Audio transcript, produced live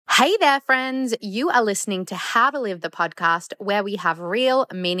Hey there, friends. You are listening to How to Live the podcast, where we have real,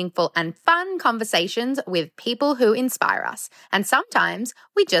 meaningful, and fun conversations with people who inspire us. And sometimes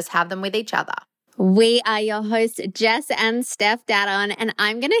we just have them with each other. We are your hosts, Jess and Steph Dadon, and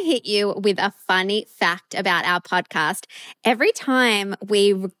I'm going to hit you with a funny fact about our podcast. Every time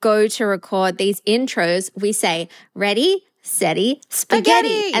we go to record these intros, we say, ready, steady,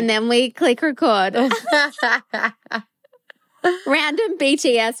 spaghetti, and then we click record. Random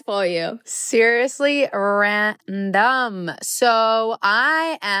BTS for you. Seriously, random. So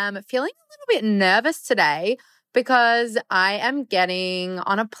I am feeling a little bit nervous today because I am getting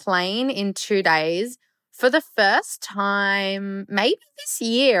on a plane in 2 days for the first time, maybe this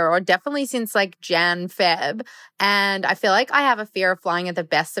year, or definitely since like Jan, Feb. And I feel like I have a fear of flying at the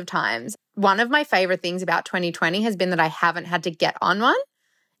best of times. One of my favorite things about 2020 has been that I haven't had to get on one.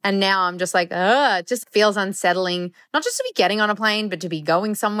 And now I'm just like, it just feels unsettling, not just to be getting on a plane, but to be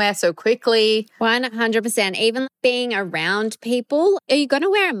going somewhere so quickly. 100%. Even being around people. Are you going to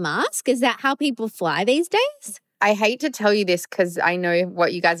wear a mask? Is that how people fly these days? I hate to tell you this because I know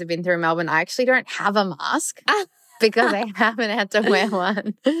what you guys have been through in Melbourne. I actually don't have a mask because I haven't had to wear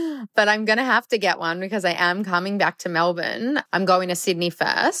one. But I'm going to have to get one because I am coming back to Melbourne. I'm going to Sydney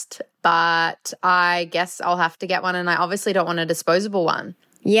first, but I guess I'll have to get one. And I obviously don't want a disposable one.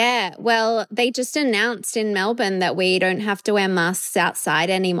 Yeah, well, they just announced in Melbourne that we don't have to wear masks outside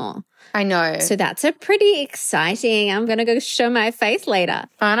anymore. I know. So that's a pretty exciting. I'm going to go show my face later.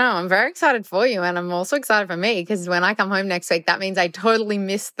 I know. I'm very excited for you. And I'm also excited for me because when I come home next week, that means I totally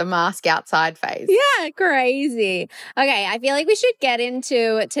missed the mask outside phase. Yeah, crazy. Okay, I feel like we should get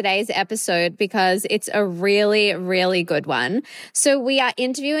into today's episode because it's a really, really good one. So we are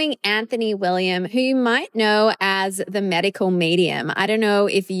interviewing Anthony William, who you might know as the medical medium. I don't know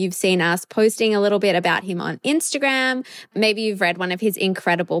if you've seen us posting a little bit about him on Instagram. Maybe you've read one of his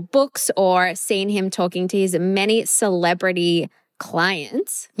incredible books or seen him talking to his many celebrity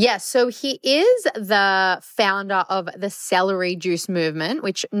clients. Yes, so he is the founder of the Celery Juice movement,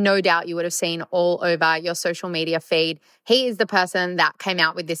 which no doubt you would have seen all over your social media feed. He is the person that came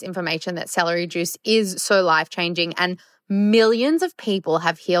out with this information that celery juice is so life-changing, and millions of people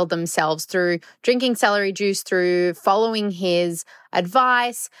have healed themselves through drinking celery juice, through following his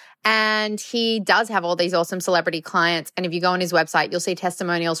advice. And he does have all these awesome celebrity clients. And if you go on his website, you'll see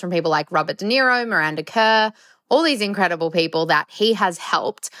testimonials from people like Robert De Niro, Miranda Kerr, all these incredible people that he has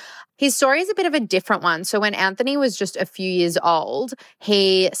helped. His story is a bit of a different one. So when Anthony was just a few years old,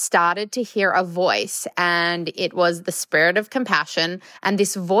 he started to hear a voice, and it was the spirit of compassion. And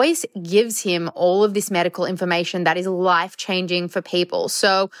this voice gives him all of this medical information that is life-changing for people.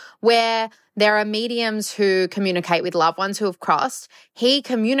 So where there are mediums who communicate with loved ones who have crossed, he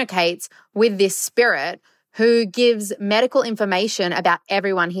communicates with this spirit who gives medical information about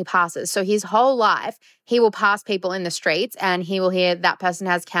everyone he passes. So his whole life, he will pass people in the streets and he will hear that person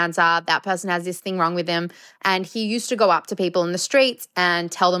has cancer, that person has this thing wrong with them. And he used to go up to people in the streets and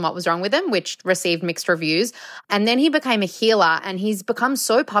tell them what was wrong with them, which received mixed reviews. And then he became a healer, and he's become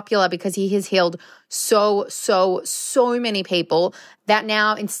so popular because he has healed so many people that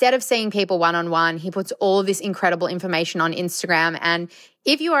now, instead of seeing people one-on-one, he puts all of this incredible information on Instagram. And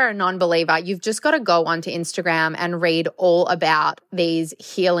if you are a non-believer, you've just got to go onto Instagram and read all about these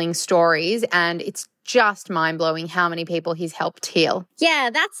healing stories. And it's just mind-blowing how many people he's helped heal.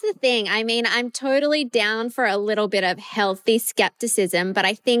 Yeah, that's the thing. I mean, I'm totally down for a little bit of healthy skepticism, but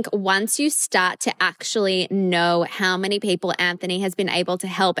I think once you start to actually know how many people Anthony has been able to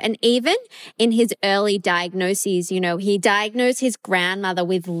help, and even in his early diagnoses, you know, he diagnosed his grandmother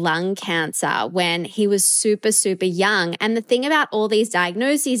with lung cancer when he was super young. And the thing about all these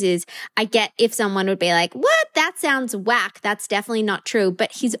diagnoses is, I get if someone would be like, what? That sounds whack. That's definitely not true.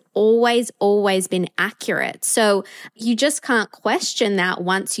 But he's always been accurate. So you just can't question that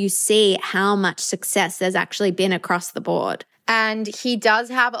once you see how much success there's actually been across the board. And he does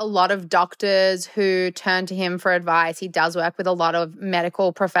have a lot of doctors who turn to him for advice. He does work with a lot of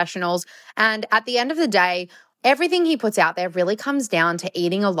medical professionals. And at the end of the day, everything he puts out there really comes down to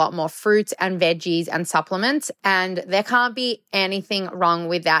eating a lot more fruits and veggies and supplements. And there can't be anything wrong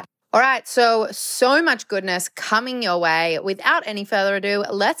with that. All right, so much goodness coming your way. Without any further ado,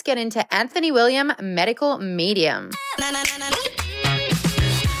 let's get into Anthony William, medical medium.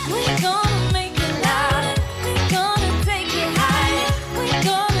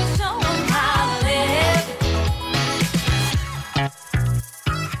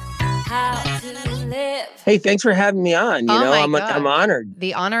 How to live. Hey, thanks for having me on. Oh my I'm God. honored.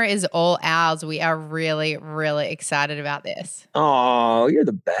 The honor is all ours. We are really, really excited about this. Oh, you're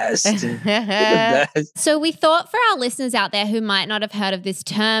the best. You're the best. So we thought for our listeners out there who might not have heard of this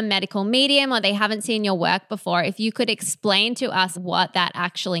term medical medium or they haven't seen your work before, if you could explain to us what that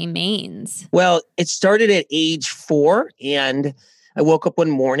actually means. Well, it started at age 4, and I woke up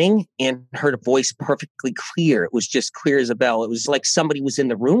one morning and heard a voice perfectly clear. It was just clear as a bell. It was like somebody was in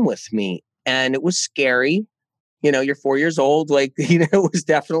the room with me, and it was scary. You're 4 years old. It was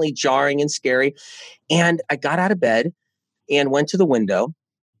definitely jarring and scary. And I got out of bed and went to the window,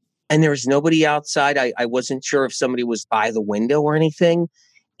 and there was nobody outside. I wasn't sure if somebody was by the window or anything.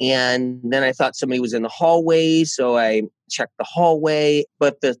 And then I thought somebody was in the hallway. So I checked the hallway,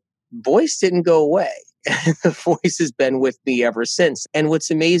 but the voice didn't go away. The voice has been with me ever since. And what's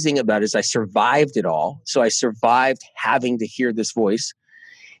amazing about it is I survived it all. So I survived having to hear this voice.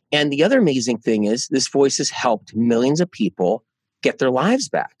 And the other amazing thing is this voice has helped millions of people get their lives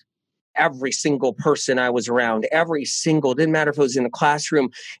back. Every single person I was around, didn't matter if it was in the classroom,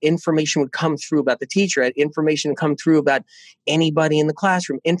 information would come through about the teacher, information come through about anybody in the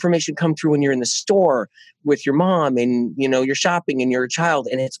classroom, information come through when you're in the store with your mom and, you're shopping and you're a child,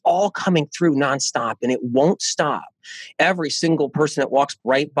 and it's all coming through nonstop and it won't stop. Every single person that walks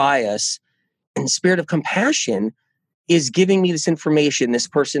right by us in the spirit of compassion is giving me this information. This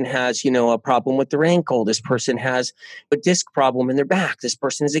person has, a problem with their ankle. This person has a disc problem in their back. This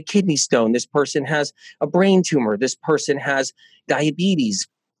person has a kidney stone. This person has a brain tumor. This person has diabetes.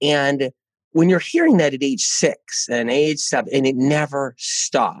 And when you're hearing that at age 6 and age 7, and it never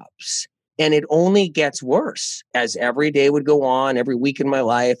stops, and it only gets worse as every day would go on, every week in my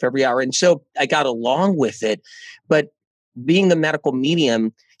life, every hour. And so I got along with it. But being the medical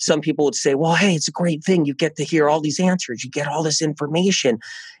medium, some people would say, well, hey, it's a great thing. You get to hear all these answers. You get all this information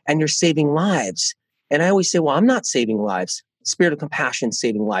and you're saving lives. And I always say, well, I'm not saving lives. Spirit of compassion is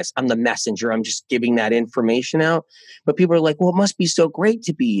saving lives. I'm the messenger. I'm just giving that information out. But people are like, well, it must be so great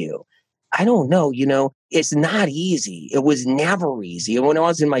to be you. I don't know. It's not easy. It was never easy. And when I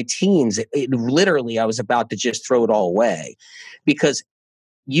was in my teens, literally, I was about to just throw it all away because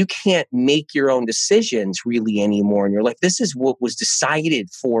you can't make your own decisions really anymore. And you're like, this is what was decided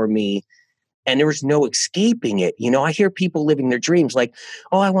for me. And there was no escaping it. I hear people living their dreams like,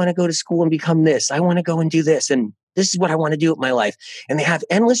 oh, I want to go to school and become this. I want to go and do this. And this is what I want to do with my life. And they have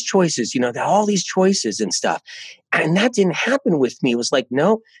endless choices, they have all these choices and stuff. And that didn't happen with me. It was like,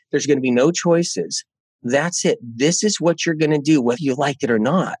 no, there's going to be no choices. That's it. This is what you're going to do, whether you like it or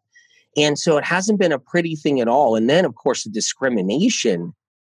not. And so it hasn't been a pretty thing at all. And then, of course, the discrimination,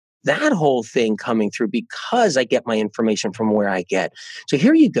 that whole thing coming through because I get my information from where I get. So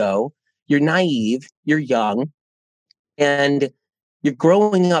here you go. You're naive, you're young, and you're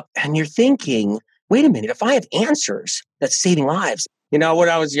growing up and you're thinking, wait a minute, if I have answers that's saving lives. When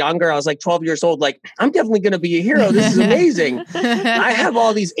I was younger, I was like 12 years old, like, I'm definitely going to be a hero. This is amazing. I have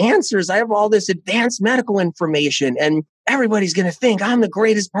all these answers. I have all this advanced medical information, and everybody's going to think I'm the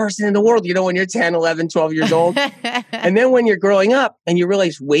greatest person in the world, when you're 10, 11, 12 years old. And then when you're growing up and you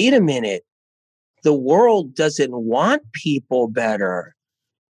realize, wait a minute, the world doesn't want people better.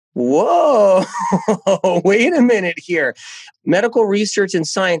 Whoa, wait a minute here. Medical research and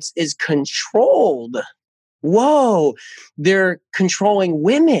science is controlled. Whoa, they're controlling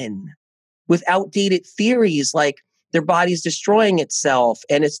women with outdated theories like their body's destroying itself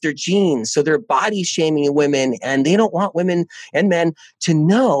and it's their genes. So they're body shaming women, and they don't want women and men to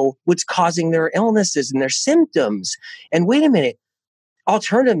know what's causing their illnesses and their symptoms. And wait a minute,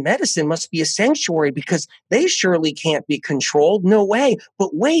 alternative medicine must be a sanctuary because they surely can't be controlled. No way.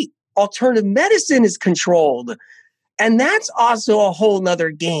 But wait, alternative medicine is controlled. And that's also a whole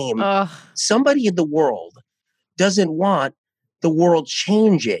nother game. Somebody in the world doesn't want the world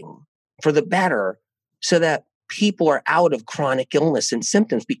changing for the better so that people are out of chronic illness and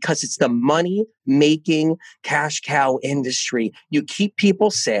symptoms, because it's the money-making cash cow industry. You keep people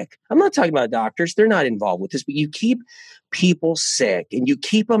sick. I'm not talking about doctors. They're not involved with this, but you keep people sick and you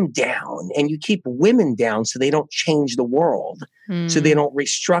keep them down and you keep women down so they don't change the world, so they don't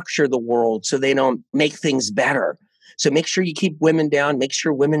restructure the world, so they don't make things better. So make sure you keep women down, make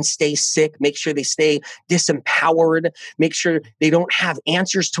sure women stay sick, make sure they stay disempowered, make sure they don't have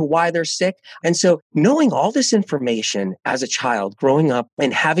answers to why they're sick. And so knowing all this information as a child growing up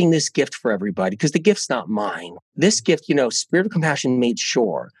and having this gift for everybody, because the gift's not mine. This gift, Spirit of Compassion made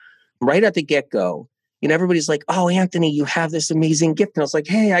sure right at the get-go, everybody's like, oh, Anthony, you have this amazing gift. And I was like,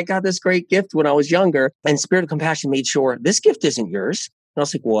 hey, I got this great gift when I was younger. And Spirit of Compassion made sure this gift isn't yours. I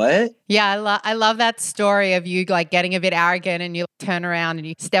was like, what? Yeah, I love that story of you like getting a bit arrogant and you turn around and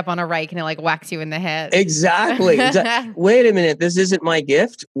you step on a rake and it like whacks you in the head. Exactly. Wait a minute. This isn't my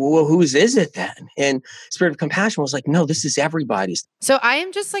gift. Well, whose is it then? And Spirit of Compassion was like, no, this is everybody's. So I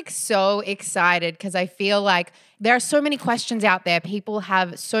am just like so excited because I feel like there are so many questions out there. People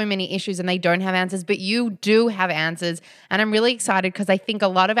have so many issues and they don't have answers, but you do have answers. And I'm really excited because I think a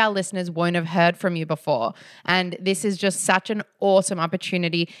lot of our listeners won't have heard from you before. And this is just such an awesome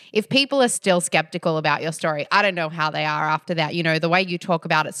opportunity. If people are still skeptical about your story, I don't know how they are after that. You know, the way you talk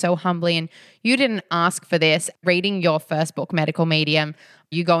about it so humbly, and you didn't ask for this. Reading your first book, Medical Medium,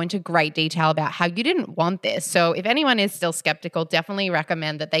 you go into great detail about how you didn't want this. So if anyone is still skeptical, definitely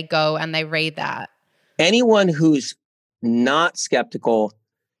recommend that they go and they read that. Anyone who's not skeptical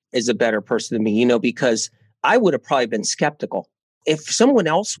is a better person than me, because I would have probably been skeptical. If someone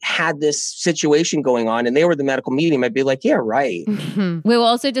else had this situation going on and they were the medical medium, I'd be like, yeah, right. We were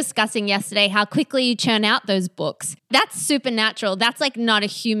also discussing yesterday how quickly you churn out those books. That's supernatural. That's like not a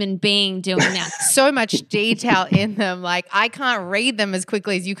human being doing that. So much detail in them. Like I can't read them as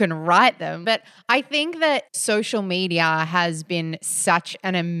quickly as you can write them. But I think that social media has been such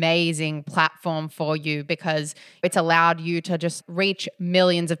an amazing platform for you because it's allowed you to just reach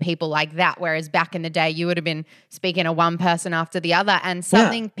millions of people like that. Whereas back in the day, you would have been speaking to one person after the other. And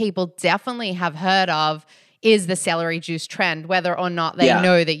something people definitely have heard of is the celery juice trend, whether or not they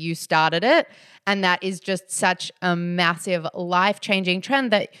know that you started it. And that is just such a massive life-changing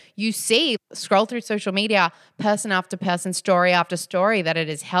trend that you see. Scroll through social media, person after person, story after story, that it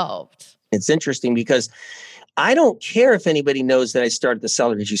has helped. It's interesting because I don't care if anybody knows that I started the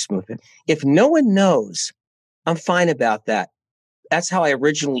celery juice movement. If no one knows, I'm fine about that. That's how I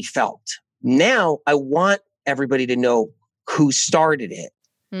originally felt. Now I want everybody to know who started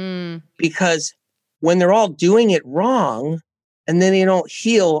it. Because when they're all doing it wrong and then they don't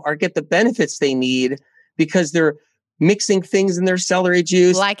heal or get the benefits they need because they're mixing things in their celery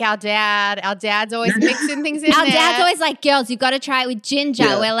juice. Like our dad. Our dad's always mixing things in Our there. dad's always like, girls, you got to try it with ginger.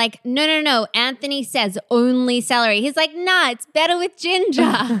 Yeah. We're like, no. Anthony says only celery. He's like, nah, it's better with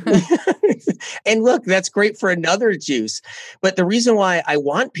ginger. And look, that's great for another juice. But the reason why I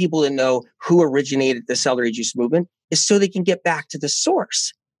want people to know who originated the celery juice movement is so they can get back to the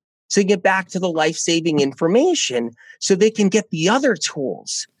source. So they get back to the life-saving information so they can get the other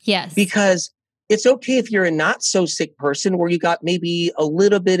tools. Yes. Because it's okay if you're a not so sick person where you got maybe a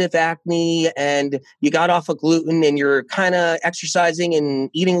little bit of acne and you got off of gluten and you're kind of exercising and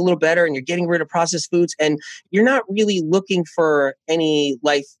eating a little better and you're getting rid of processed foods and you're not really looking for any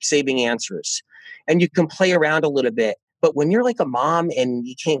life-saving answers. And you can play around a little bit. But when you're like a mom and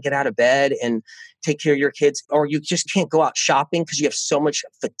you can't get out of bed and take care of your kids, or you just can't go out shopping because you have so much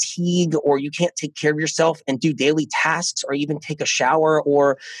fatigue, or you can't take care of yourself and do daily tasks or even take a shower,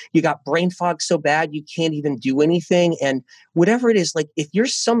 or you got brain fog so bad you can't even do anything. And whatever it is, like if you're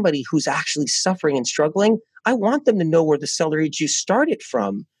somebody who's actually suffering and struggling, I want them to know where the celery juice started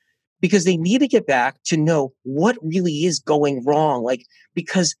from, because they need to get back to know what really is going wrong. Like,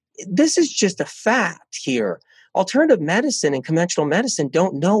 because this is just a fact here. Alternative medicine and conventional medicine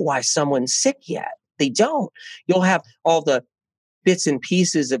don't know why someone's sick yet. They don't. You'll have all the bits and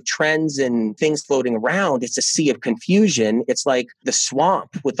pieces of trends and things floating around. It's a sea of confusion. It's like the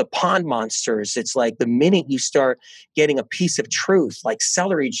swamp with the pond monsters. It's like the minute you start getting a piece of truth, like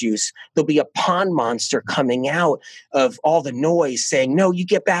celery juice, there'll be a pond monster coming out of all the noise saying, no, you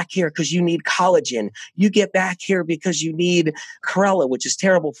get back here because you need collagen. You get back here because you need chlorella, which is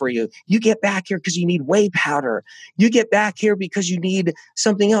terrible for you. You get back here because you need whey powder. You get back here because you need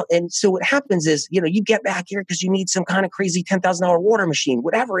something else. And so what happens is, you get back here because you need some kind of crazy $10,000 water machine,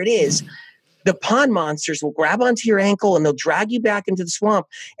 whatever it is. The pond monsters will grab onto your ankle and they'll drag you back into the swamp.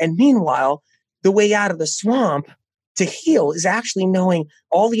 And meanwhile, the way out of the swamp to heal is actually knowing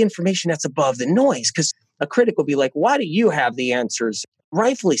all the information that's above the noise. Because a critic will be like, why do you have the answers?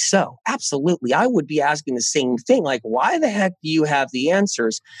 Rightfully so. Absolutely. I would be asking the same thing. Like, why the heck do you have the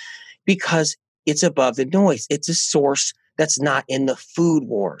answers? Because it's above the noise. It's a source that's not in the food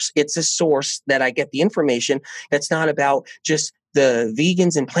wars. It's a source that I get the information that's not about just the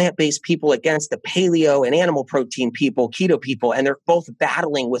vegans and plant-based people against the paleo and animal protein people, keto people, and they're both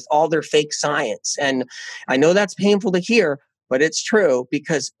battling with all their fake science. And I know that's painful to hear, but it's true,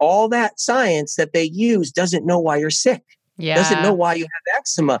 because all that science that they use doesn't know why you're sick. Yeah. Doesn't know why you have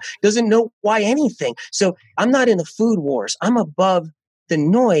eczema, doesn't know why anything. So I'm not in the food wars. I'm above the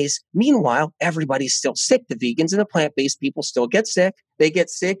noise. Meanwhile, everybody's still sick. The vegans and the plant-based people still get sick. They get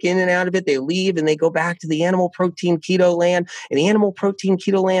sick in and out of it. They leave and they go back to the animal protein keto land. And the animal protein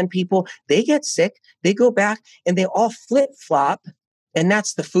keto land people, they get sick. They go back and they all flip-flop And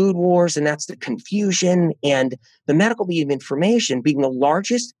that's the food wars, and that's the confusion, and the medical medium information being the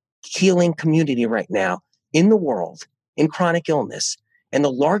largest healing community right now in the world in chronic illness, and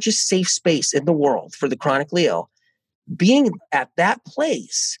the largest safe space in the world for the chronically ill. Being at that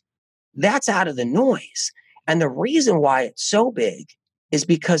place, that's out of the noise. And the reason why it's so big is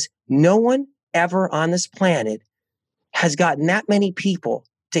because no one ever on this planet has gotten that many people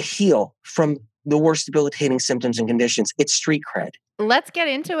to heal from the worst debilitating symptoms and conditions. It's street cred. Let's get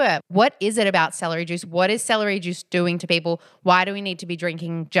into it. What is it about celery juice? What is celery juice doing to people? Why do we need to be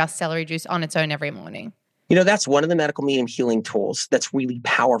drinking just celery juice on its own every morning? That's one of the medical medium healing tools that's really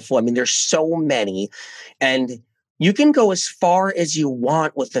powerful. I mean, there's so many, and you can go as far as you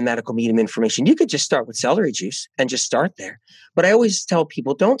want with the medical medium information. You could just start with celery juice and just start there. But I always tell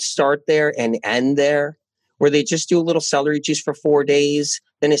people, don't start there and end there, where they just do a little celery juice for 4 days.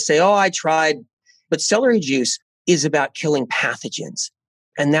 Then they say, oh, I tried. But celery juice is about killing pathogens.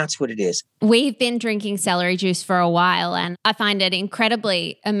 And that's what it is. We've been drinking celery juice for a while and I find it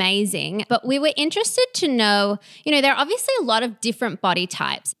incredibly amazing. But we were interested to know, there are obviously a lot of different body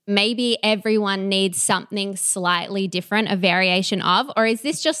types. Maybe everyone needs something slightly different, a variation of, or is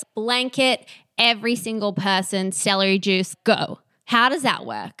this just blanket, every single person, celery juice, go? How does that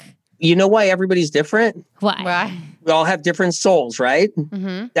work? You know why everybody's different? Why? We all have different souls, right?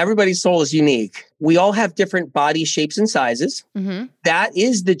 Mm-hmm. Everybody's soul is unique. We all have different body shapes and sizes. Mm-hmm. That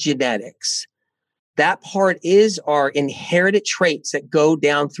is the genetics. That part is our inherited traits that go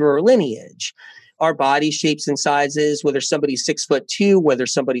down through our lineage. Our body shapes and sizes, whether somebody's 6'2", whether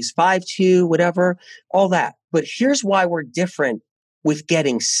somebody's 5'2", whatever, all that. But here's why we're different with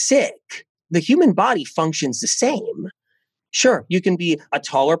getting sick. The human body functions the same. Sure, you can be a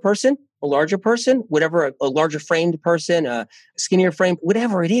taller person, a larger person, whatever, a larger framed person, a skinnier frame,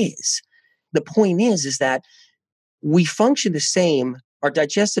 whatever it is. The point is that we function the same, our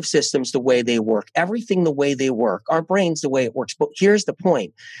digestive systems the way they work, everything the way they work, our brains the way it works. But here's the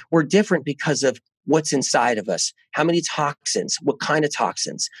point. We're different because of what's inside of us. How many toxins? What kind of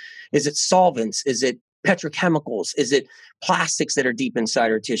toxins? Is it solvents? Is it petrochemicals? Is it plastics that are deep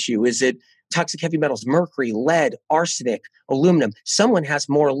inside our tissue? Is it toxic heavy metals, mercury, lead, arsenic, aluminum? Someone has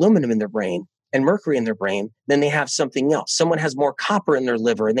more aluminum in their brain and mercury in their brain than they have something else. Someone has more copper in their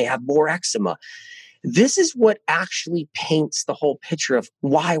liver and they have more eczema. This is what actually paints the whole picture of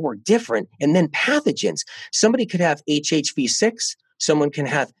why we're different. And then pathogens. Somebody could have HHV6. Someone can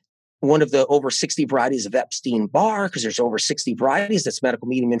have one of the over 60 varieties of Epstein-Barr, because there's over 60 varieties. That's medical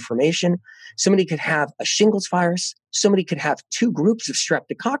medium information. Somebody could have a shingles virus. Somebody could have 2 groups of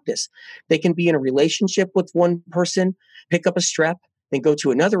streptococcus. They can be in a relationship with one person, pick up a strep, then go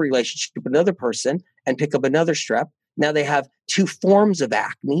to another relationship with another person and pick up another strep. Now they have 2 forms of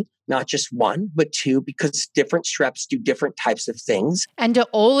acne, not just one, but 2, because different streps do different types of things. And do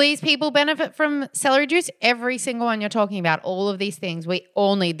all these people benefit from celery juice? Every single one you're talking about, all of these things, we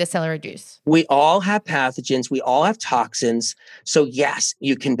all need the celery juice. We all have pathogens. We all have toxins. So yes,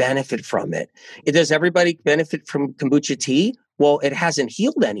 you can benefit from it. Does everybody benefit from kombucha tea? Well, it hasn't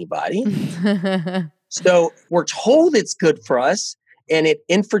healed anybody. So we're told it's good for us. And it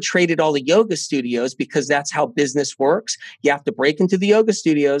infiltrated all the yoga studios because that's how business works. You have to break into the yoga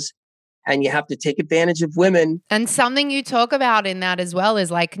studios and you have to take advantage of women. And something you talk about in that as well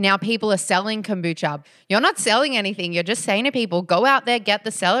is like now people are selling kombucha. You're not selling anything. You're just saying to people, go out there, get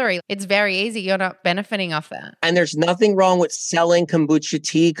the celery. It's very easy. You're not benefiting off that. And there's nothing wrong with selling kombucha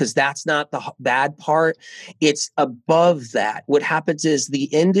tea because that's not the bad part. It's above that. What happens is the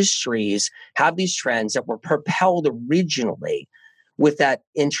industries have these trends that were propelled originally with that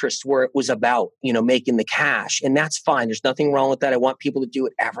interest where it was about, making the cash. And that's fine. There's nothing wrong with that. I want people to do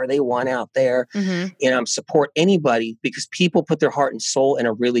whatever they want out there. Mm-hmm. And support anybody because people put their heart and soul in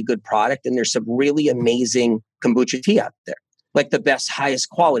a really good product. And there's some really amazing kombucha tea out there, like the best, highest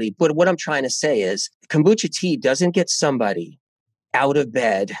quality. But what I'm trying to say is kombucha tea doesn't get somebody out of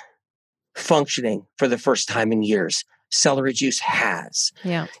bed functioning for the first time in years. Celery juice has.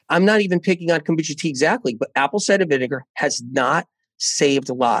 Yeah. I'm not even picking on kombucha tea exactly, but apple cider vinegar has not saved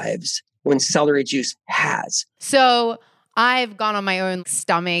lives when celery juice has. So I've gone on my own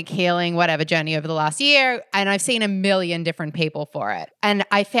stomach healing, whatever journey over the last year, and I've seen a million different people for it. And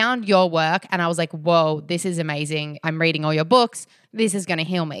I found your work and I was like, whoa, this is amazing. I'm reading all your books. This is going to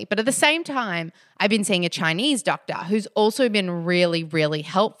heal me. But at the same time, I've been seeing a Chinese doctor who's also been really, really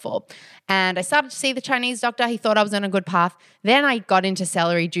helpful. And I started to see the Chinese doctor. He thought I was on a good path. Then I got into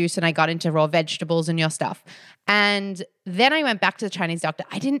celery juice and I got into raw vegetables and your stuff. And then I went back to the Chinese doctor.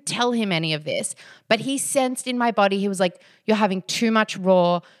 I didn't tell him any of this, but he sensed in my body, he was like, you're having too much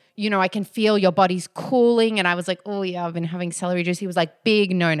raw, I can feel your body's cooling. And I was like, oh yeah, I've been having celery juice. He was like,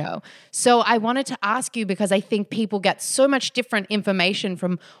 big no. So I wanted to ask you, because I think people get so much different information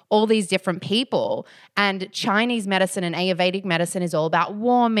from all these different people. And Chinese medicine and Ayurvedic medicine is all about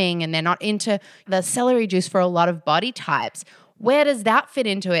warming, and they're not into the celery juice for a lot of body types. Where does that fit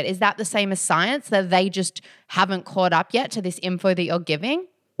into it? Is that the same as science, that they just haven't caught up yet to this info that you're giving?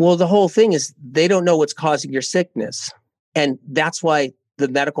 Well, the whole thing is they don't know what's causing your sickness. And that's why the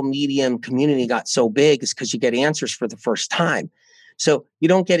medical medium community got so big, is because you get answers for the first time. So you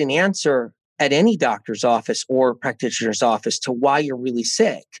don't get an answer at any doctor's office or practitioner's office to why you're really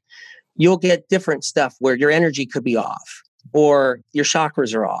sick. You'll get different stuff where your energy could be off or your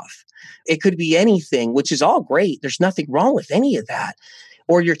chakras are off. It could be anything, which is all great. There's nothing wrong with any of that.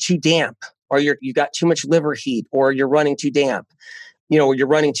 Or you're too damp, or you got too much liver heat, or you're running too damp, or you're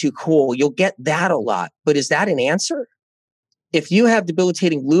running too cool. You'll get that a lot. But is that an answer? If you have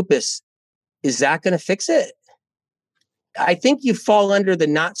debilitating lupus, is that going to fix it? I think you fall under the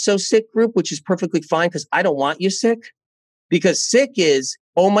not so sick group, which is perfectly fine, because I don't want you sick. Because sick is,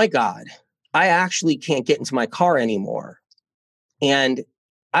 oh my God, I actually can't get into my car anymore. And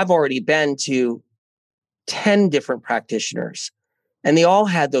I've already been to 10 different practitioners, and they all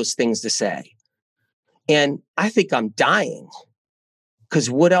had those things to say. And I think I'm dying, because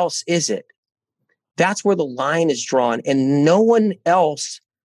what else is it? That's where the line is drawn. And no one else,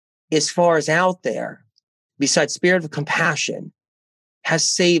 as far as out there, besides Spirit of Compassion, has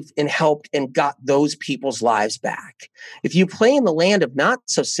saved and helped and got those people's lives back. If you play in the land of not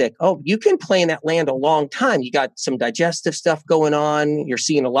so sick, you can play in that land a long time. You got some digestive stuff going on. You're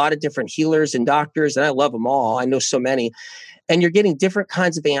seeing a lot of different healers and doctors, and I love them all. I know so many. And you're getting different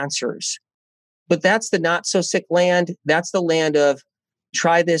kinds of answers. But that's the not so sick land. That's the land of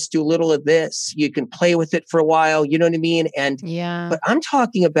try this, do a little of this. You can play with it for a while. You know what I mean? And yeah. But I'm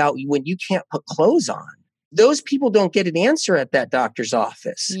talking about when you can't put clothes on. Those people don't get an answer at that doctor's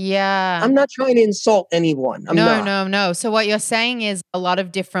office. Yeah. I'm not trying to insult anyone. No. So what you're saying is a lot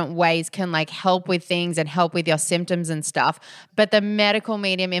of different ways can help with things and help with your symptoms and stuff. But the medical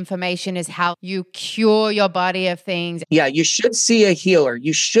medium information is how you cure your body of things. Yeah, you should see a healer.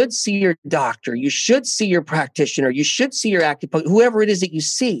 You should see your doctor. You should see your practitioner. You should see your acupuncturist, whoever it is that you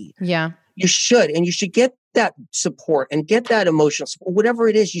see. Yeah. You should. And you should get that support and get that emotional support. Whatever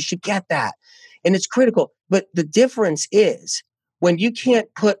it is, you should get that. And it's critical. But the difference is when you can't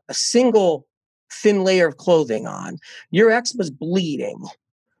put a single thin layer of clothing on, your eczema's bleeding,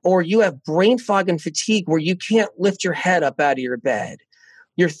 or you have brain fog and fatigue where you can't lift your head up out of your bed.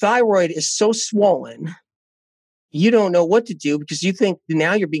 Your thyroid is so swollen, you don't know what to do because you think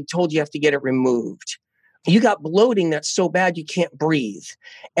now you're being told you have to get it removed. You got bloating that's so bad you can't breathe.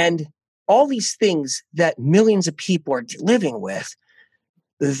 And all these things that millions of people are living with,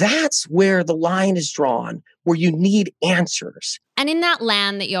 that's where the line is drawn, where you need answers. And in that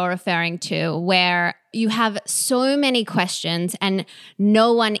land that you're referring to, where you have so many questions and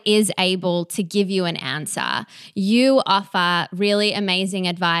no one is able to give you an answer, you offer really amazing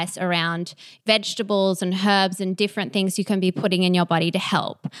advice around vegetables and herbs and different things you can be putting in your body to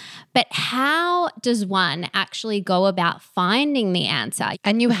help. But how does one actually go about finding the answer?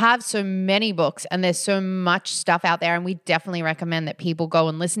 And you have so many books and there's so much stuff out there, and we definitely recommend that people go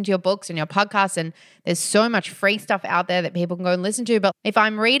and listen to your books and your podcasts, and there's so much free stuff out there that people can go and listen to. But if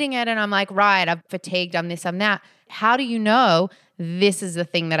I'm reading it and I'm like, right, I've fatigued, I'm this, I'm that, how do you know this is the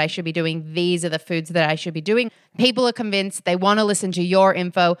thing that I should be doing? These are the foods that I should be doing. People are convinced, they want to listen to your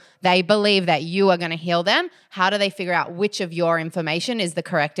info. They believe that you are going to heal them. How do they figure out which of your information is the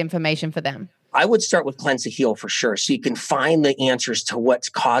correct information for them? I would start with Cleanse to Heal for sure. So you can find the answers to what's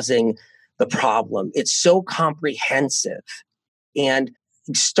causing the problem. It's so comprehensive. And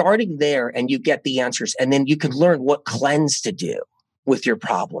starting there and you get the answers, and then you can learn what cleanse to do with your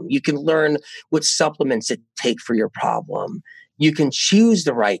problem. You can learn what supplements to take for your problem. You can choose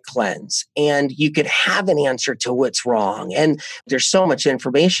the right cleanse, and you can have an answer to what's wrong. And there's so much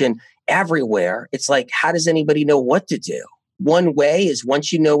information everywhere. It's like, how does anybody know what to do? One way is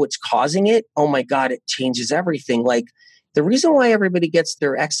once you know what's causing it, oh my God, it changes everything. Like the reason why everybody gets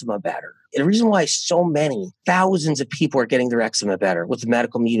their eczema better, the reason why so many thousands of people are getting their eczema better with the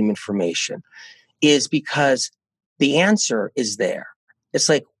medical medium information is because the answer is there. It's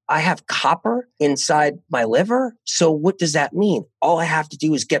like, I have copper inside my liver. So what does that mean? All I have to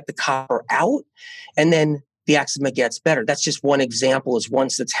do is get the copper out, and then the eczema gets better. That's just one example, is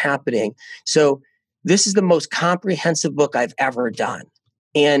once that's happening. So this is the most comprehensive book I've ever done.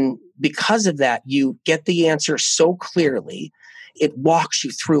 And because of that, you get the answer so clearly. It walks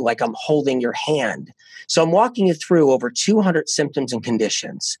you through like I'm holding your hand. So I'm walking you through over 200 symptoms and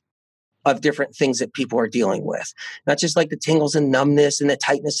conditions of different things that people are dealing with. Not just like the tingles and numbness and the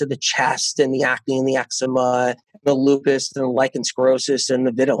tightness of the chest and the acne and the eczema, the lupus and the lichen sclerosis and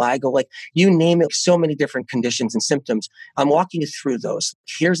the vitiligo, like you name it, so many different conditions and symptoms. I'm walking you through those.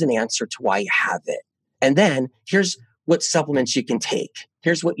 Here's an answer to why you have it. And then here's what supplements you can take.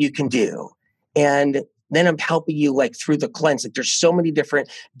 Here's what you can do. And then I'm helping you like through the cleanse. Like there's so many different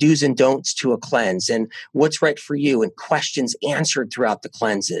do's and don'ts to a cleanse and what's right for you and questions answered throughout the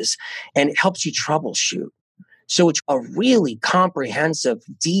cleanses. And it helps you troubleshoot. So it's a really comprehensive,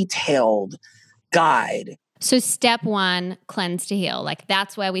 detailed guide. So step one, cleanse to heal. Like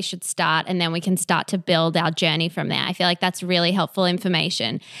that's where we should start. And then we can start to build our journey from there. I feel like that's really helpful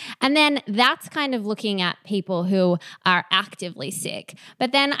information. And then that's kind of looking at people who are actively sick.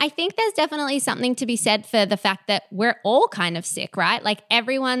 But then I think there's definitely something to be said for the fact that we're all kind of sick, right? Like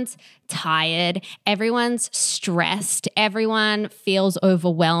everyone's tired, everyone's stressed, everyone feels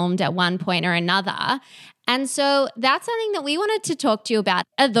overwhelmed at one point or another. And so that's something that we wanted to talk to you about.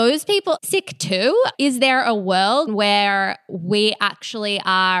 Are those people sick too? Is there a world where we actually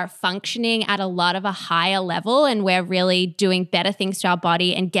are functioning at a lot of a higher level and we're really doing better things to our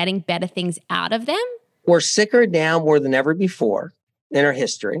body and getting better things out of them? We're sicker now more than ever before in our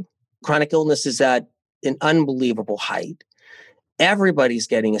history. Chronic illness is at an unbelievable height. Everybody's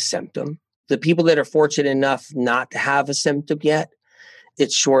getting a symptom. The people that are fortunate enough not to have a symptom yet,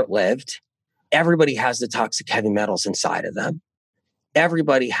 it's short-lived. Everybody has the toxic heavy metals inside of them.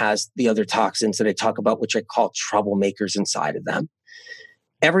 Everybody has the other toxins that I talk about, which I call troublemakers inside of them.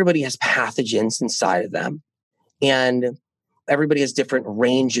 Everybody has pathogens inside of them. And everybody has different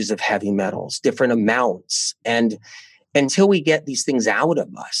ranges of heavy metals, different amounts. And until we get these things out of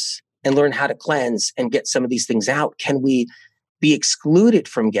us and learn how to cleanse and get some of these things out, can we be excluded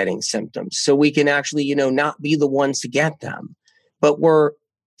from getting symptoms so we can actually, not be the ones to get them? But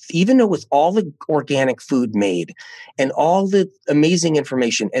even though with all the organic food made and all the amazing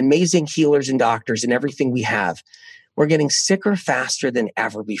information, amazing healers and doctors and everything we have, we're getting sicker faster than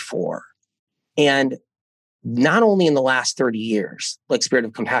ever before. And not only in the last 30 years, like Spirit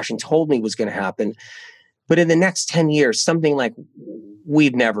of Compassion told me was going to happen, but in the next 10 years, something like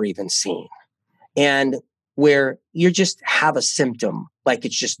we've never even seen. And where you just have a symptom, like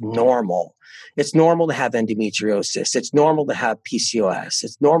it's just normal. It's normal to have endometriosis. It's normal to have PCOS.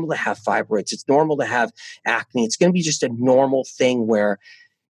 It's normal to have fibroids. It's normal to have acne. It's going to be just a normal thing where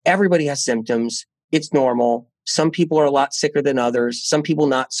everybody has symptoms. It's normal. Some people are a lot sicker than others. Some people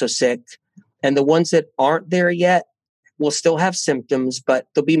not so sick. And the ones that aren't there yet will still have symptoms, but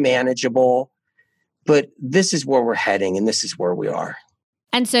they'll be manageable. But this is where we're heading and this is where we are.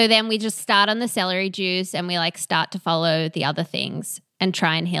 And so then we just start on the celery juice and we start to follow the other things and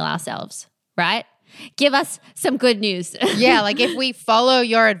try and heal ourselves, right? Give us some good news. Yeah, if we follow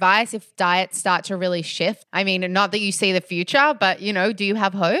your advice, if diets start to really shift, I mean, not that you see the future, but, do you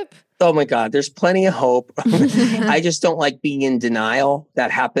have hope? Oh my God, there's plenty of hope. I just don't like being in denial.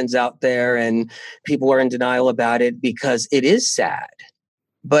 That happens out there and people are in denial about it because it is sad.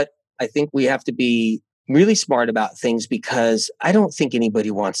 But I think we have to be really smart about things because I don't think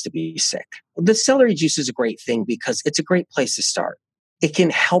anybody wants to be sick. The celery juice is a great thing because it's a great place to start. It can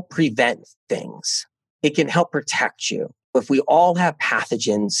help prevent things. It can help protect you. If we all have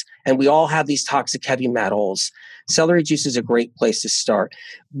pathogens and we all have these toxic heavy metals, celery juice is a great place to start.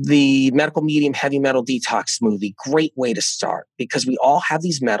 The medical medium heavy metal detox smoothie, great way to start because we all have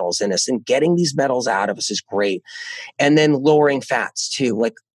these metals in us and getting these metals out of us is great. And then lowering fats too.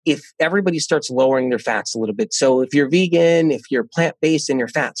 If everybody starts lowering their fats a little bit. So if you're vegan, if you're plant-based and your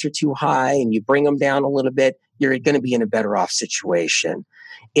fats are too high and you bring them down a little bit, you're going to be in a better off situation.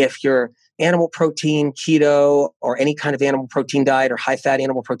 If you're animal protein, keto, or any kind of animal protein diet or high-fat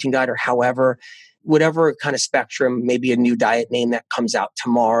animal protein diet or whatever kind of spectrum, maybe a new diet name that comes out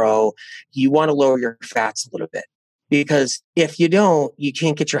tomorrow, you want to lower your fats a little bit. Because if you don't, you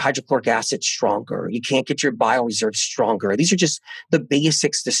can't get your hydrochloric acid stronger. You can't get your bile reserves stronger. These are just the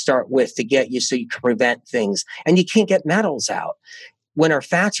basics to start with to get you so you can prevent things. And you can't get metals out. When our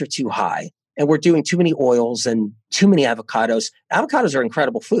fats are too high and we're doing too many oils and too many avocados are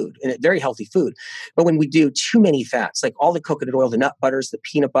incredible food and very healthy food. But when we do too many fats, like all the coconut oil, the nut butters, the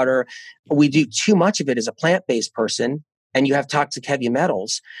peanut butter, we do too much of it as a plant-based person, and you have toxic heavy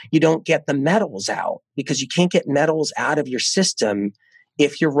metals, you don't get the metals out because you can't get metals out of your system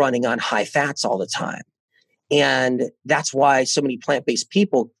if you're running on high fats all the time. And that's why so many plant-based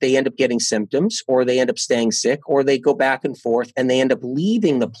people, they end up getting symptoms or they end up staying sick or they go back and forth and they end up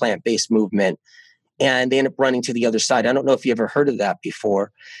leaving the plant-based movement and they end up running to the other side. I don't know if you ever heard of that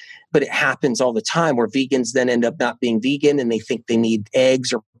before, but it happens all the time where vegans then end up not being vegan and they think they need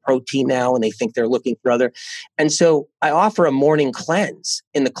eggs or protein now and they think they're looking for other. And so I offer a morning cleanse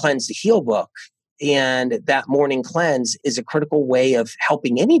in the Cleanse to Heal book. And that morning cleanse is a critical way of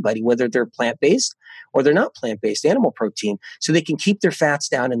helping anybody, whether they're plant-based or they're not plant-based, animal protein, so they can keep their fats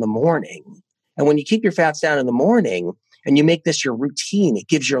down in the morning. And when you keep your fats down in the morning, and you make this your routine, it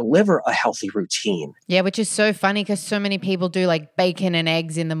gives your liver a healthy routine. Yeah, which is so funny because so many people do like bacon and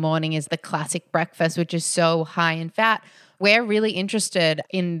eggs in the morning is the classic breakfast, which is so high in fat. We're really interested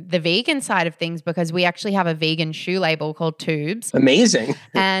in the vegan side of things because we actually have a vegan shoe label called Tubes. Amazing.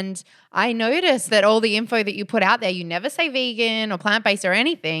 And I noticed that all the info that you put out there, you never say vegan or plant-based or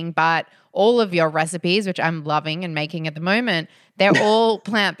anything, but all of your recipes, which I'm loving and making at the moment, they're all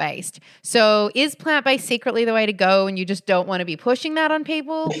plant-based. So is plant-based secretly the way to go and you just don't want to be pushing that on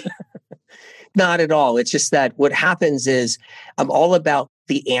people? Not at all. It's just that what happens is I'm all about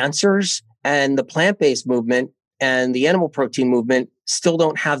the answers, and the plant-based movement and the animal protein movement still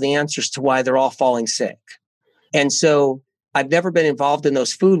don't have the answers to why they're all falling sick. And so I've never been involved in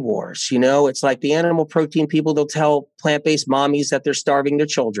those food wars. You know, it's like the animal protein people, they'll tell plant-based mommies that they're starving their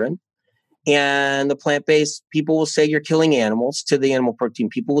children. And the plant-based people will say you're killing animals to the animal protein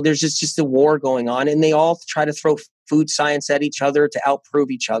people. There's just a war going on, and they all try to throw food science at each other to outprove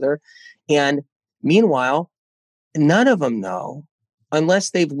each other. And meanwhile, none of them know,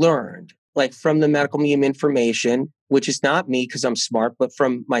 unless they've learned, like from the medical medium information, which is not me because I'm smart, but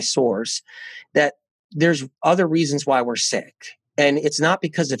from my source, that there's other reasons why we're sick. And it's not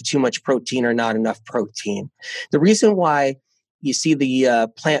because of too much protein or not enough protein. The reason why you see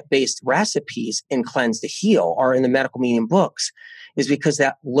the plant-based recipes in Cleanse to Heal or in the medical medium books is because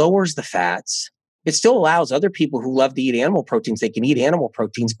that lowers the fats. It still allows other people who love to eat animal proteins, they can eat animal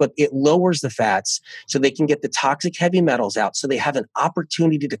proteins, but it lowers the fats so they can get the toxic heavy metals out, so they have an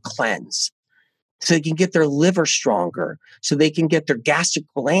opportunity to cleanse, so they can get their liver stronger, so they can get their gastric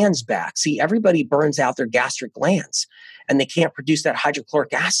glands back. See, everybody burns out their gastric glands and they can't produce that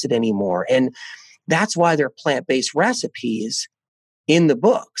hydrochloric acid anymore. And that's why they're plant-based recipes in the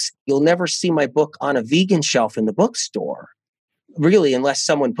books. You'll never see my book on a vegan shelf in the bookstore, really, unless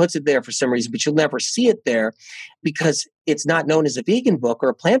someone puts it there for some reason, but you'll never see it there because it's not known as a vegan book or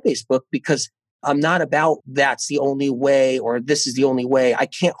a plant-based book, because I'm not about that's the only way or this is the only way. I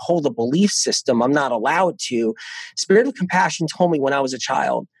can't hold a belief system. I'm not allowed to. Spirit of Compassion told me when I was a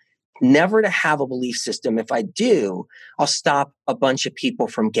child, never to have a belief system. If I do, I'll stop a bunch of people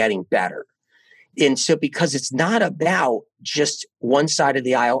from getting better. And so because it's not about just one side of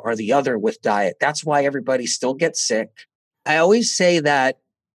the aisle or the other with diet, that's why everybody still gets sick. I always say that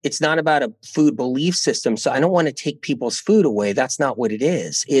it's not about a food belief system. So I don't want to take people's food away. That's not what it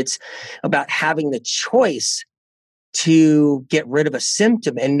is. It's about having the choice to get rid of a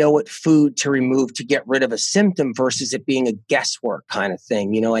symptom and know what food to remove to get rid of a symptom versus it being a guesswork kind of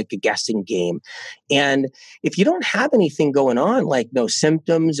thing, you know, like a guessing game. And if you don't have anything going on, like no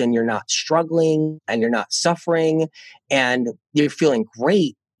symptoms, and you're not struggling and you're not suffering and you're feeling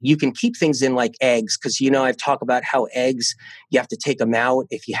great, you can keep things in like eggs. Because, you know, I've talked about how eggs, you have to take them out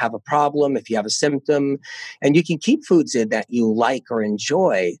if you have a problem, if you have a symptom, and you can keep foods in that you like or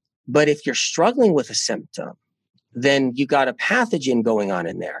enjoy. But if you're struggling with a symptom, then you got a pathogen going on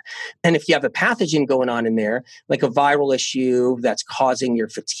in there. And if you have a pathogen going on in there, like a viral issue that's causing your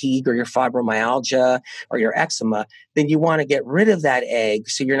fatigue or your fibromyalgia or your eczema, then you want to get rid of that egg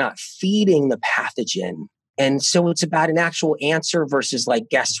so you're not feeding the pathogen. And so it's about an actual answer versus like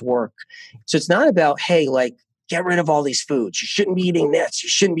guesswork. So it's not about, hey, like, get rid of all these foods. You shouldn't be eating this. You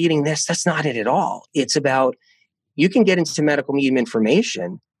shouldn't be eating this. That's not it at all. It's about, you can get into medical medium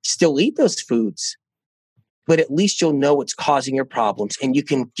information, still eat those foods, but at least you'll know what's causing your problems and you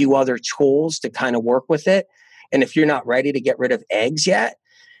can do other tools to kind of work with it. And if you're not ready to get rid of eggs yet,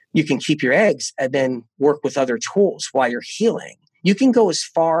 you can keep your eggs and then work with other tools while you're healing. You can go as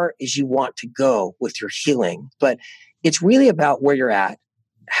far as you want to go with your healing, but it's really about where you're at,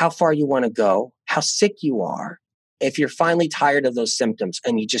 how far you want to go, how sick you are. If you're finally tired of those symptoms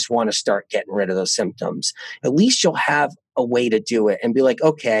and you just want to start getting rid of those symptoms, at least you'll have a way to do it and be like,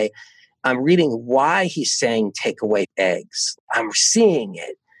 okay, I'm reading why he's saying take away eggs. I'm seeing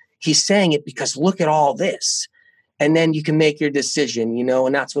it. He's saying it because look at all this. And then you can make your decision, you know,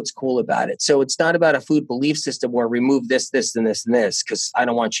 and that's what's cool about it. So it's not about a food belief system where remove this, this, and this, and this, because I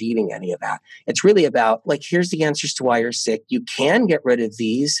don't want you eating any of that. It's really about like, here's the answers to why you're sick. You can get rid of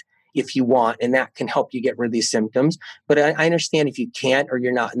these if you want, and that can help you get rid of these symptoms. But I understand if you can't or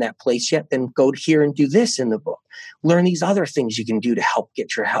you're not in that place yet, then go here and do this in the book. Learn these other things you can do to help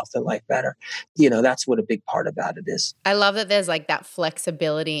get your health and life better. That's what a big part about it is. I love that there's like that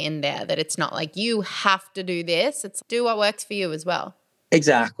flexibility in there, that it's not like you have to do this. It's do what works for you as well.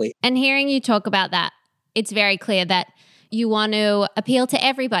 Exactly. And hearing you talk about that, it's very clear that you want to appeal to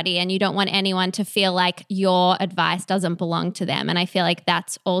everybody and you don't want anyone to feel like your advice doesn't belong to them. And I feel like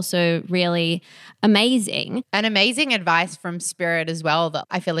that's also really amazing. And amazing advice from Spirit as well that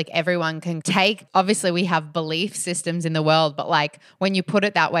I feel like everyone can take. Obviously, we have belief systems in the world, but like when you put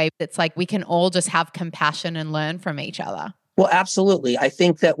it that way, it's like we can all just have compassion and learn from each other. Well, absolutely. I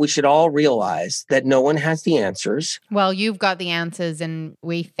think that we should all realize that no one has the answers. Well, you've got the answers and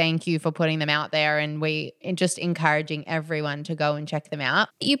we thank you for putting them out there, and we just encouraging everyone to go and check them out.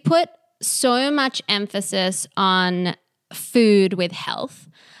 You put so much emphasis on food with health.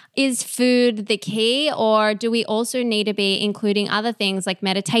 Is food the key, or do we also need to be including other things like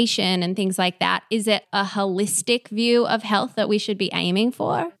meditation and things like that? Is it a holistic view of health that we should be aiming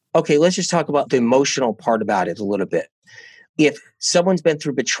for? Okay, let's just talk about the emotional part about it a little bit. If someone's been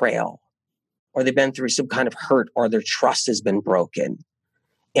through betrayal, or they've been through some kind of hurt, or their trust has been broken,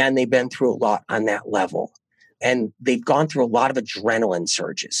 and they've been through a lot on that level, and they've gone through a lot of adrenaline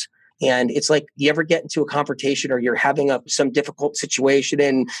surges. And it's like, you ever get into a confrontation or you're having some difficult situation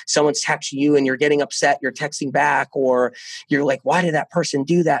and someone's texting you and you're getting upset, you're texting back, or you're like, why did that person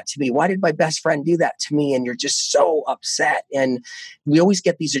do that to me? Why did my best friend do that to me? And you're just so upset. And we always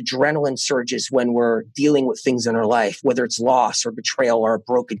get these adrenaline surges when we're dealing with things in our life, whether it's loss or betrayal or a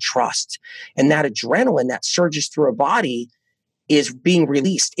broken trust. And that adrenaline that surges through our body is being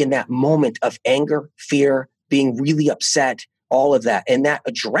released in that moment of anger, fear, being really upset, all of that. And that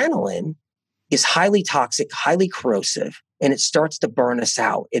adrenaline is highly toxic, highly corrosive, and it starts to burn us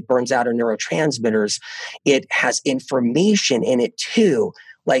out. It burns out our neurotransmitters. It has information in it too,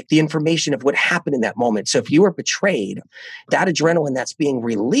 like the information of what happened in that moment. So if you were betrayed, that adrenaline that's being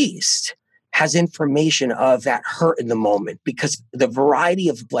released has information of that hurt in the moment, because the variety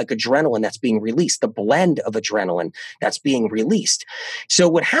of like adrenaline that's being released, the blend of adrenaline that's being released. So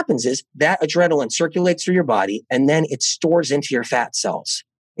what happens is that adrenaline circulates through your body, and then it stores into your fat cells.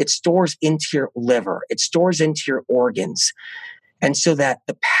 It stores into your liver. It stores into your organs. And so that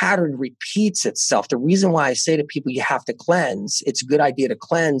the pattern repeats itself. The reason why I say to people, you have to cleanse, it's a good idea to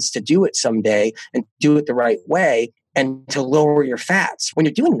cleanse, to do it someday and do it the right way, and to lower your fats. When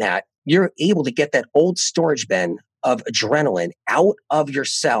you're doing that, you're able to get that old storage bin of adrenaline out of your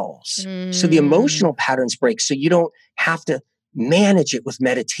cells. So the emotional patterns break, so you don't have to manage it with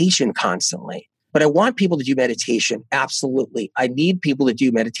meditation constantly. But I want people to do meditation. Absolutely. I need people to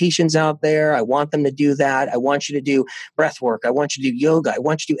do meditations out there. I want them to do that. I want you to do breath work. I want you to do yoga. I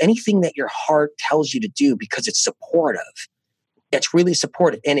want you to do anything that your heart tells you to do, because it's supportive. It's really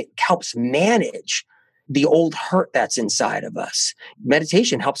supportive, and it helps manage the old hurt that's inside of us.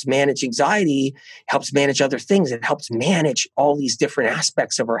 Meditation helps manage anxiety, helps manage other things. It helps manage all these different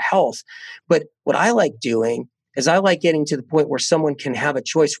aspects of our health. But what I like doing is I like getting to the point where someone can have a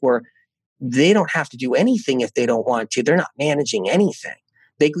choice where they don't have to do anything if they don't want to. They're not managing anything.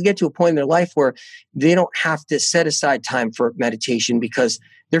 They could get to a point in their life where they don't have to set aside time for meditation because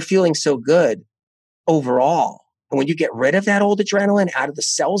they're feeling so good overall. And when you get rid of that old adrenaline out of the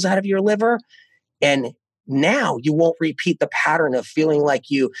cells out of your liver, and now you won't repeat the pattern of feeling like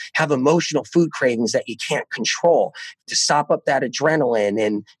you have emotional food cravings that you can't control, to sop up that adrenaline.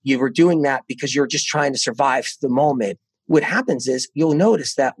 And you were doing that because you're just trying to survive the moment. What happens is you'll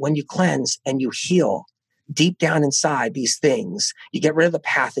notice that when you cleanse and you heal deep down inside these things, you get rid of the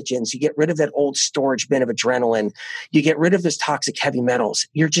pathogens, you get rid of that old storage bin of adrenaline, you get rid of those toxic heavy metals,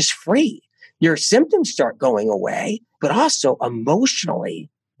 you're just free. Your symptoms start going away, but also emotionally,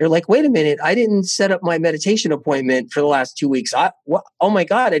 you're like, wait a minute, I didn't set up my meditation appointment for the last 2 weeks. Oh my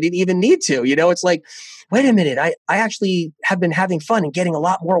God, I didn't even need to. It's like, wait a minute, I actually have been having fun and getting a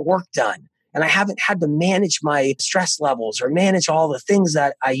lot more work done. And I haven't had to manage my stress levels or manage all the things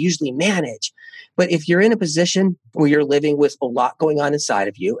that I usually manage. But if you're in a position where you're living with a lot going on inside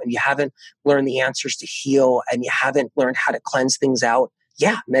of you and you haven't learned the answers to heal and you haven't learned how to cleanse things out,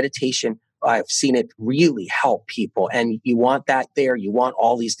 meditation, I've seen it really help people. And you want that there. You want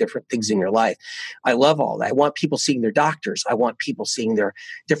all these different things in your life. I love all that. I want people seeing their doctors. I want people seeing their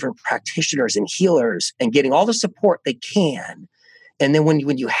different practitioners and healers and getting all the support they can. And then when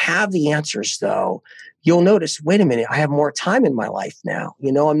you have the answers, though, you'll notice, wait a minute, I have more time in my life now.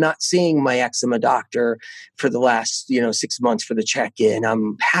 I'm not seeing my eczema doctor for the last, 6 months for the check-in.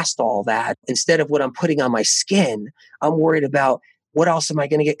 I'm past all that. Instead of what I'm putting on my skin, I'm worried about what else am I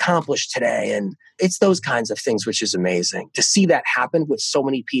going to get accomplished today? And it's those kinds of things, which is amazing. To see that happen with so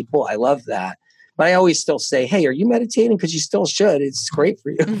many people, I love that. But I always still say, hey, are you meditating? Because you still should. It's great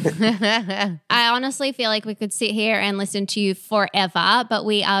for you. I honestly feel like we could sit here and listen to you forever, but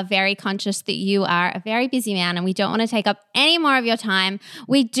we are very conscious that you are a very busy man and we don't want to take up any more of your time.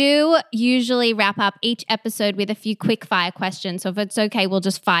 We do usually wrap up each episode with a few quick fire questions. So if it's okay, we'll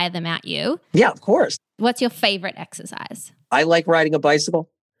just fire them at you. Yeah, of course. What's your favorite exercise? I like riding a bicycle.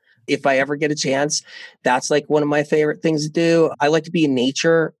 If I ever get a chance, that's like one of my favorite things to do. I like to be in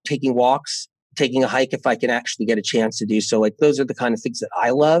nature, taking walks, taking a hike if I can actually get a chance to do so. Like those are the kind of things that I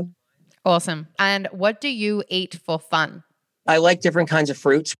love. Awesome. And what do you eat for fun? I like different kinds of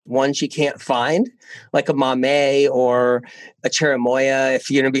fruits, ones you can't find, like a mamey or a cherimoya.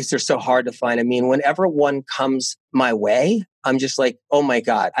 If they're so hard to find. I mean, whenever one comes my way, I'm just like, oh my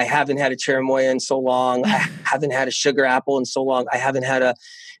God, I haven't had a cherimoya in so long. I haven't had a sugar apple in so long. I haven't had a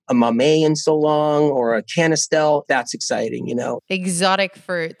mamey in so long, or a canistel. That's exciting, Exotic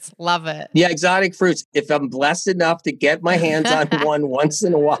fruits. Love it. Yeah, exotic fruits. If I'm blessed enough to get my hands on one once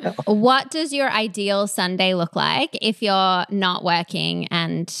in a while. What does your ideal Sunday look like if you're not working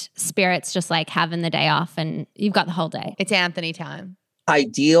and Spirit's just like having the day off and you've got the whole day? It's Anthony time.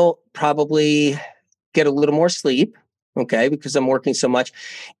 Ideal, probably get a little more sleep. Okay, because I'm working so much.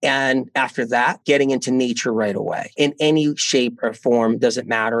 And after that, getting into nature right away in any shape or form. Doesn't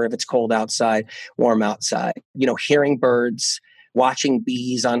matter if it's cold outside, warm outside. Hearing birds, watching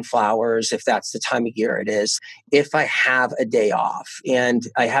bees on flowers, if that's the time of year it is. If I have a day off, and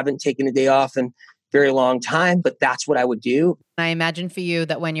I haven't taken a day off in a very long time, but that's what I would do. I imagine for you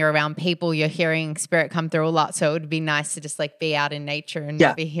that when you're around people, you're hearing spirit come through a lot. So it would be nice to just like be out in nature and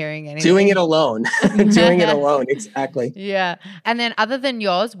not be hearing anything. Doing it alone. Doing it alone. Exactly. Yeah. And then other than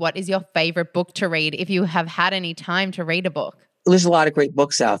yours, what is your favorite book to read if you have had any time to read a book? There's a lot of great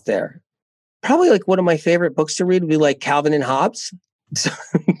books out there. Probably like one of my favorite books to read would be like Calvin and Hobbes. So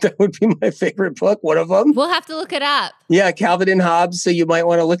that would be my favorite book, one of them. We'll have to look it up. Yeah, Calvin and Hobbes. So you might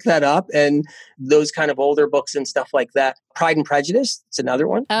want to look that up. And those kind of older books and stuff like that. Pride and Prejudice, it's another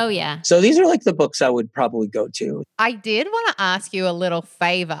one. Oh, yeah. So these are like the books I would probably go to. I did want to ask you a little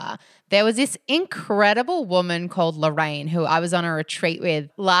favor. There was this incredible woman called Lorraine who I was on a retreat with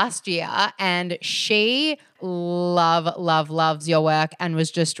last year, and she loves your work and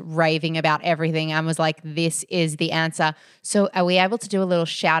was just raving about everything and was like, this is the answer. So are we able to do a little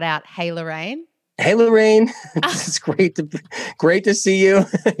shout out? Hey, Lorraine. Hey, Lorraine. It's great to see you,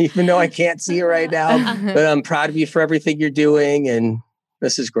 even though I can't see you right now. But I'm proud of you for everything you're doing, and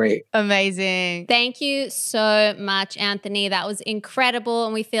this is great. Amazing. Thank you so much, Anthony. That was incredible.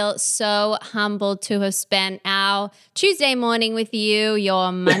 And we feel so humbled to have spent our Tuesday morning with you,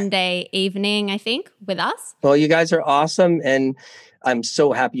 your Monday evening, I think, with us. Well, you guys are awesome. And I'm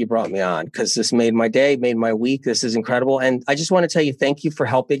so happy you brought me on, because this made my day, made my week. This is incredible. And I just want to tell you, thank you for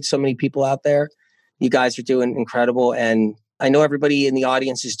helping so many people out there. You guys are doing incredible. And I know everybody in the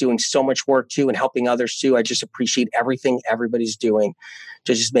audience is doing so much work too and helping others too. I just appreciate everything everybody's doing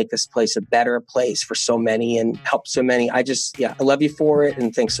to just make this place a better place for so many and help so many. I love you for it,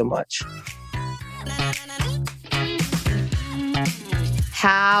 and thanks so much.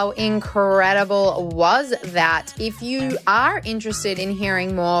 How incredible was that? If you are interested in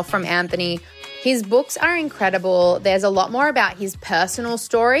hearing more from Anthony, his books are incredible. There's a lot more about his personal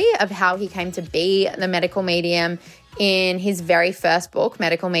story of how he came to be the medical medium in his very first book,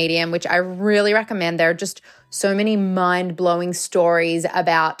 Medical Medium, which I really recommend. There are just so many mind-blowing stories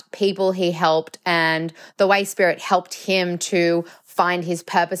about people he helped and the way Spirit helped him to find his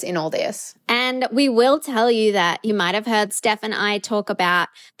purpose in all this. And we will tell you that you might have heard Steph and I talk about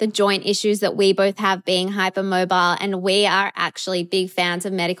the joint issues that we both have being hypermobile, and we are actually big fans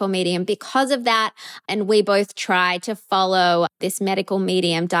of Medical Medium because of that. And we both try to follow this Medical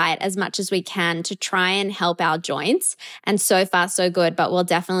Medium diet as much as we can to try and help our joints. And so far, so good, but we'll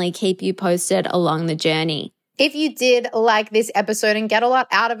definitely keep you posted along the journey. If you did like this episode and get a lot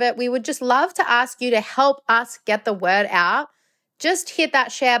out of it, we would just love to ask you to help us get the word out. Just hit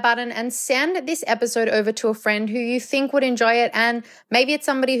that share button and send this episode over to a friend who you think would enjoy it. And maybe it's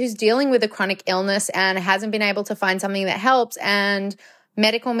somebody who's dealing with a chronic illness and hasn't been able to find something that helps, and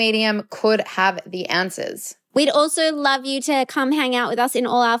Medical Medium could have the answers. We'd also love you to come hang out with us in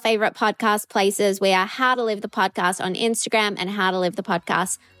all our favorite podcast places. We are How to Live the Podcast on Instagram and How to Live the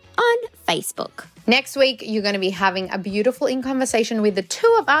Podcast on Facebook. Next week, you're going to be having a beautiful in-conversation with the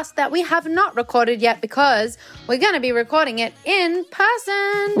two of us that we have not recorded yet, because we're going to be recording it in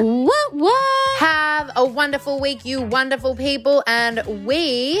person. What? Have a wonderful week, you wonderful people, and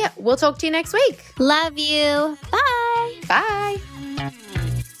we will talk to you next week. Love you. Bye. Bye.